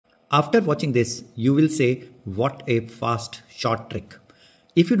After watching this, you will say, what a fast short trick.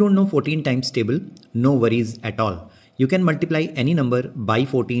 If you don't know 14 times table, no worries at all. You can multiply any number by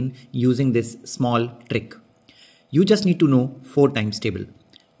 14 using this small trick. You just need to know 4 times table.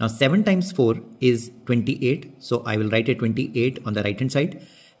 Now 7 times 4 is 28. So I will write a 28 on the right hand side.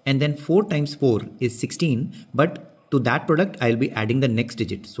 And then 4 times 4 is 16. But to that product, I will be adding the next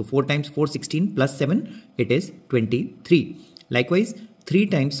digit. So 4 times 4, 16 plus 7, it is 23. Likewise, 3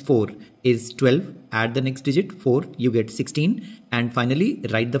 times 4 is 12. Add the next digit 4, you get 16. And finally,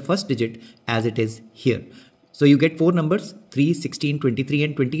 write the first digit as it is here. So you get 4 numbers, 3, 16, 23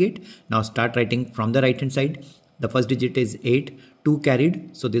 and 28. Now start writing from the right hand side. The first digit is 8, 2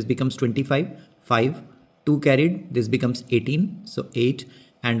 carried, so this becomes 25, 5, 2 carried, this becomes 18, so 8,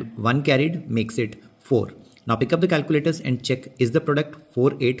 and 1 carried makes it 4. Now pick up the calculators and check, is the product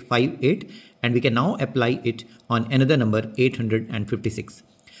 4858, and we can now apply it on another number, 856.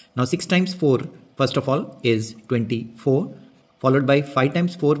 Now 6 times 4, first of all, is 24, followed by 5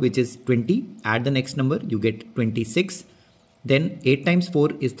 times 4, which is 20, add the next number, you get 26. Then 8 times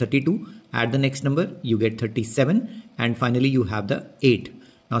 4 is 32. Add the next number, you get 37. And finally, you have the 8.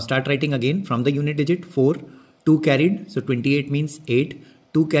 Now start writing again from the unit digit 4. 2 carried. So 28 means 8.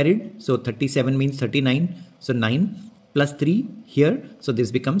 2 carried. So 37 means 39. So 9 plus 3 here. So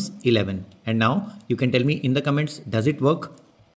this becomes 11. And now you can tell me in the comments, does it work?